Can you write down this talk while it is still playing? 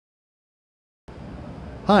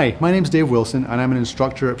Hi, my name's Dave Wilson and I'm an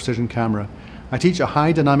instructor at Precision Camera. I teach a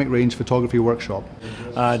high dynamic range photography workshop.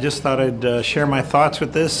 Just thought I'd share my thoughts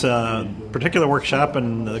with this particular workshop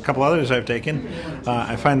and a couple others I've taken.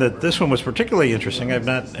 I find that this one was particularly interesting. I've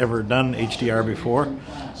not ever done HDR before,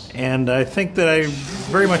 and I think that I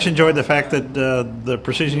very much enjoyed the fact that the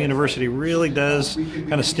Precision University really does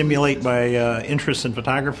kind of stimulate my interest in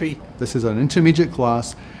photography. This is an intermediate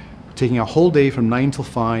class, taking a whole day from 9 till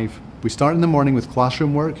 5. We start in the morning with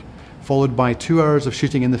classroom work, followed by 2 hours of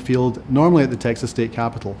shooting in the field, normally at the Texas State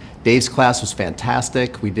Capitol. Dave's class was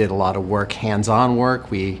fantastic. We did a lot of work, hands-on work.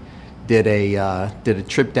 We did a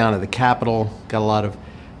trip down to the Capitol, got a lot of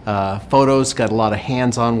photos, got a lot of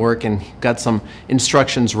hands-on work, and got some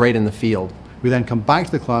instructions right in the field. We then come back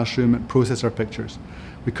to the classroom and process our pictures.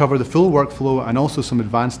 We cover the full workflow and also some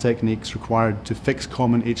advanced techniques required to fix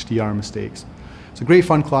common HDR mistakes. It's a great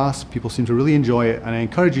fun class, people seem to really enjoy it, and I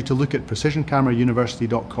encourage you to look at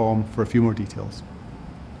precisioncamerauniversity.com for a few more details.